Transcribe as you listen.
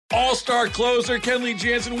All-star closer Kenley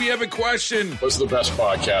Jansen, we have a question. What's the best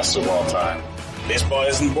podcast of all time? Baseball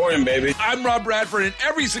isn't boring, baby. I'm Rob Bradford, and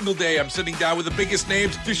every single day I'm sitting down with the biggest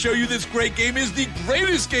names to show you this great game is the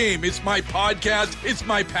greatest game. It's my podcast. It's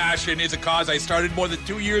my passion. It's a cause I started more than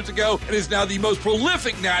 2 years ago and is now the most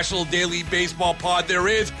prolific national daily baseball pod there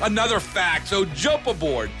is. Another fact. So jump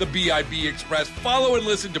aboard the BIB Express. Follow and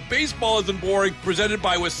listen to Baseball Isn't Boring, presented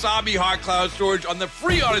by Wasabi Hot Cloud Storage on the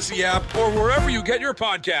free Odyssey app or wherever you get your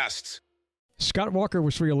podcasts. Scott Walker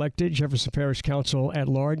was reelected, Jefferson Parish Council at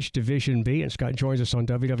Large, Division B, and Scott joins us on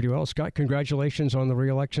WWL. Scott, congratulations on the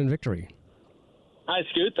reelection victory. Hi,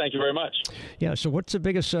 Scoot. Thank you very much. Yeah, so what's the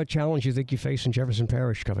biggest challenge you think you face in Jefferson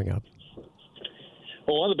Parish coming up?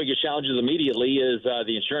 Well, one of the biggest challenges immediately is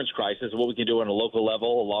the insurance crisis, what we can do on a local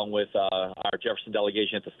level, along with our Jefferson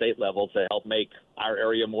delegation at the state level, to help make our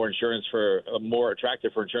area more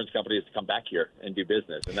attractive for insurance companies to come back here and do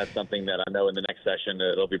business. And that's something that I know in the next session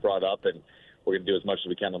it'll be brought up, and we're going to do as much as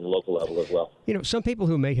we can on the local level as well. You know, some people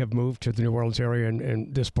who may have moved to the New Orleans area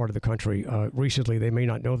and this part of the country recently, they may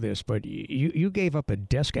not know this, but you gave up a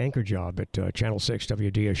desk anchor job at Channel 6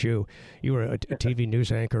 WDSU. You were a TV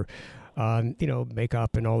news anchor.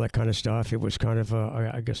 Makeup and all that kind of stuff. It was kind of,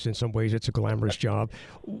 I guess in some ways, it's a glamorous job.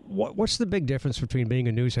 What's the big difference between being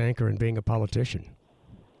a news anchor and being a politician?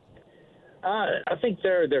 I think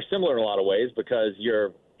they're similar in a lot of ways because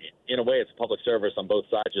in a way, it's a public service on both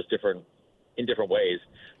sides, just in different ways.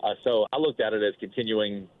 So I looked at it as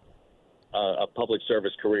continuing a public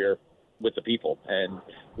service career with the people and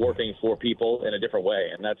working for people in a different way,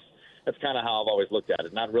 and that's kind of how I've always looked at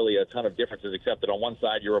it. Not really a ton of differences, except that on one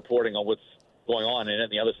side you're reporting on what's going on in it,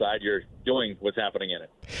 and the other side you're doing what's happening in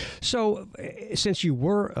it. So since you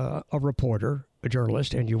were a reporter, a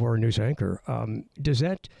journalist, and you were a news anchor, does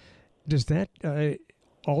that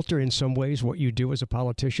alter in some ways what you do as a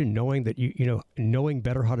politician, knowing that knowing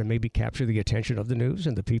better how to maybe capture the attention of the news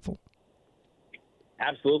and the people?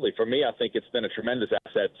 Absolutely. For me, I think it's been a tremendous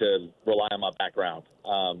asset to rely on my background.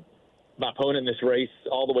 My opponent in this race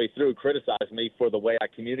all the way through criticized me for the way I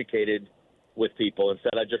communicated with people and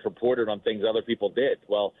said I just reported on things other people did.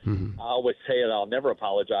 Well, I always say that I'll never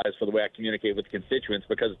apologize for the way I communicate with constituents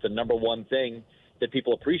because it's the number one thing that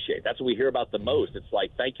people appreciate. That's what we hear about the most. It's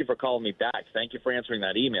like, thank you for calling me back. Thank you for answering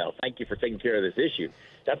that email. Thank you for taking care of this issue.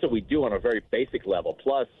 That's what we do on a very basic level.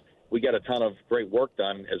 Plus, we get a ton of great work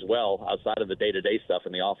done as well outside of the day-to-day stuff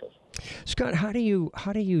in the office. Scott, how do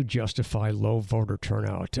you justify low voter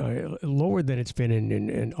turnout, lower than it's been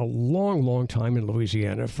in a long, long time in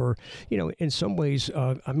Louisiana? For in some ways,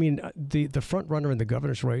 the front runner in the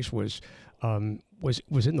governor's race was in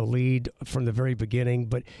the lead from the very beginning,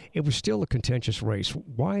 but it was still a contentious race.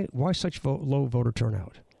 Why such low voter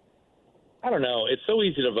turnout? I don't know. It's so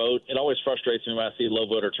easy to vote. It always frustrates me when I see low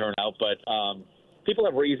voter turnout, but people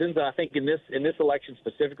have reasons, and I think in this election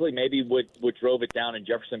specifically, maybe what drove it down in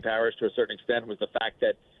Jefferson Parish to a certain extent was the fact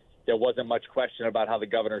that there wasn't much question about how the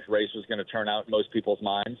governor's race was going to turn out in most people's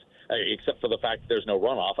minds, except for the fact that there's no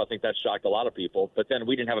runoff. I think that shocked a lot of people. But then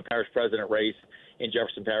we didn't have a parish president race in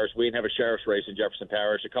Jefferson Parish. We didn't have a sheriff's race in Jefferson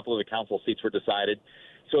Parish. A couple of the council seats were decided.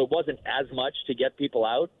 So it wasn't as much to get people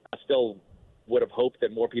out. I still would have hoped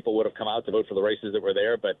that more people would have come out to vote for the races that were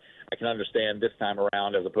there, but I can understand this time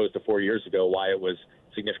around, as opposed to 4 years ago, why it was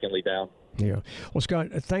significantly down. Yeah. Well,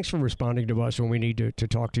 Scott, thanks for responding to us when we need to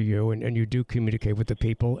talk to you, and you do communicate with the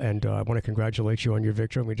people, and I want to congratulate you on your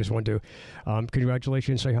victory, and we just want to congratulate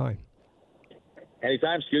you and say hi.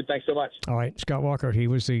 Anytime, Scoot. Thanks so much. All right. Scott Walker, he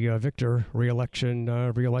was the victor.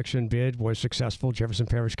 Re-election bid was successful. Jefferson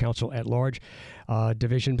Parish Council at Large,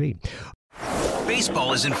 Division B.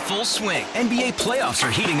 Baseball is in full swing. NBA playoffs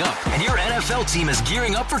are heating up, and your NFL team is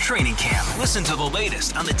gearing up for training camp. Listen to the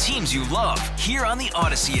latest on the teams you love here on the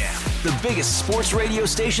Odyssey app. The biggest sports radio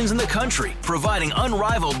stations in the country, providing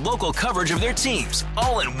unrivaled local coverage of their teams,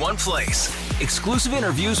 all in one place. Exclusive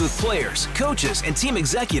interviews with players, coaches, and team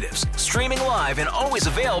executives, streaming live and always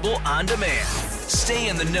available on demand. Stay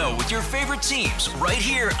in the know with your favorite teams right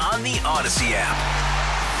here on the Odyssey app.